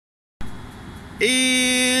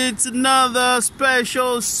It's another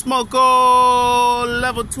special Smoko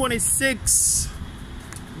level 26.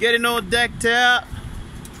 Getting all decked out.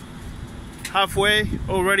 Halfway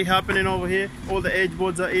already happening over here. All the edge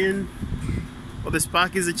boards are in. All the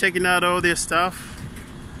sparkies are checking out all their stuff.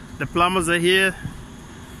 The plumbers are here.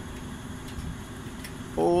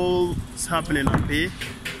 All's happening up here.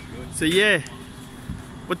 So yeah,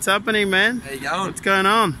 what's happening, man? How you going? What's going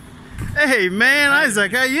on? Hey man,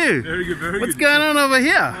 Isaac, how are you? Very good, very good. What's going on over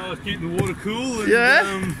here? Oh, keeping the water cool and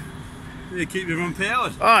Yeah? yeah, keep everyone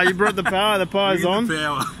powered. Oh, you brought the power, the power's on? The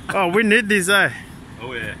power. Oh, we need this, eh?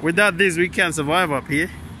 Oh yeah. Without this, we can't survive up here.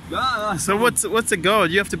 No, So what's the goal?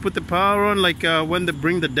 You have to put the power on like when they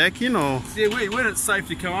bring the deck in, or? Yeah, when it's safe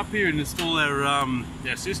to come up here and install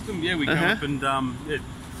our system, yeah, we come up and yeah,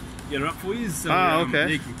 get it up for you. So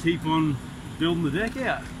okay. you can keep on building the deck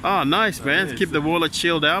out. Oh, nice, So, man. yeah, Keep the water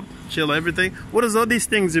chilled up, chill everything. What is all these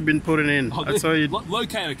things you've been putting in? Oh, I saw you.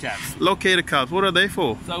 Locator caps. Locator caps. What are they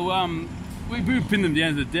for? So we pin them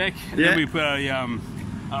down to the deck, and then we put a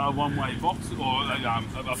one-way box or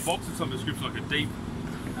a box of some description, like a deep.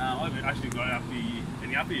 I haven't actually got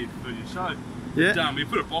any up here for the show. Yeah. But, we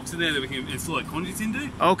put a box in there that we can install our conduits into.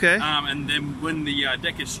 Okay. And then when the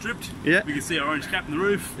deck is stripped, we can see our orange cap in the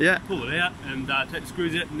roof. Yeah. Pull it out and take the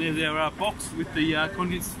screws out, and there's our box with the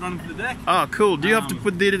conduits running for the deck. Oh, cool. Do you have to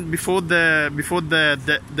put that in before the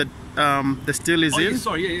steel is in? Yeah,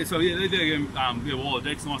 sorry, yeah. So yeah, they're while the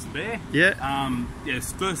deck's nice and bare. Yeah. Yeah.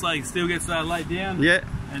 First leg steel gets laid down. Yeah.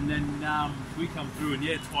 And then we come through and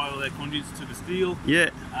tie all our conduits to the steel.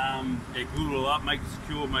 Yeah. Glue it all up, make it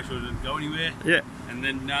secure, make sure it doesn't go anywhere. Yeah. And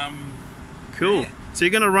then cool. Yeah. So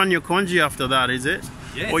you're gonna run your conji after that, is it?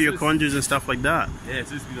 Yeah. All your conjis and stuff like that. Yeah,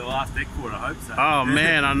 so this will be the last deck for it, I hope so. Oh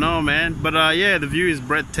man, I know, man. But yeah, the view is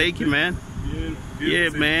breathtaking, man. Beautiful. Yeah,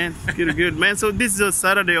 man. Good, man. So this is a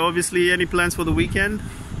Saturday, obviously. Any plans for the weekend?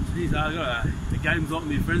 Jeez, I got a game's on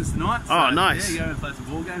with my friends tonight. So, Oh, nice. Yeah, go and play some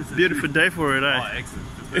ball games. So Beautiful day for it, eh? Oh, excellent.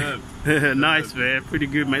 Superb. Nice, man. Pretty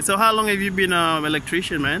good, man. So how long have you been an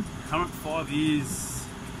electrician, man? Current 5 years.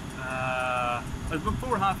 It's about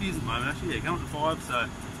 4.5 years at the moment, actually. Yeah, coming to 5, so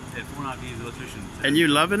yeah, 4.5 years electrician. So And you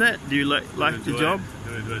loving it? Do you like the job?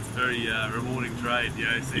 It's a very rewarding trade, you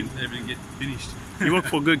know, seeing everything get finished. You work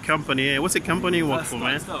for a good company, eh? What's the company you work for,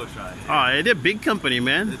 man? Star Australia. Oh, yeah, they're a big company,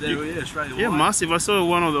 man. Yeah, Australia. Yeah, massive. I saw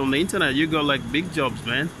one of them on the internet. You got like big jobs,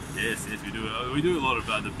 man. Yes, we do. We do a lot of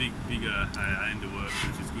the bigger end of work,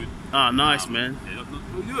 which is good. Oh, nice, man. Yeah,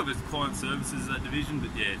 we do have a client services division,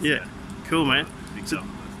 but yeah. It's, cool, man. Big So, stuff.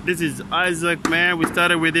 this is Isaac, man. We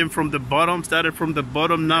started with him from the bottom.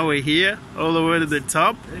 Now we're here, all the way to the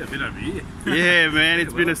top. Yeah, I've been over here. Yeah, man.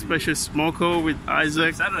 It's been a special Smoko with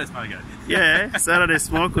Isaac. Saturday Smoko. Yeah, Saturday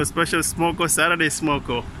Smoko, special Smoko, Saturday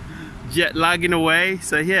Smoko. Jet lagging away.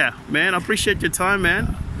 So yeah, man, I appreciate your time,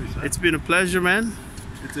 man. It's been a pleasure, man.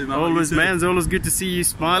 Always, man. It's always good to see you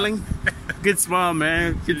smiling. Good smile,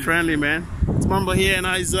 man. Good friendly, man. It's Mumbo here and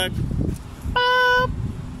Isaac.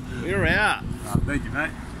 We're out. Thank you,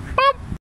 mate.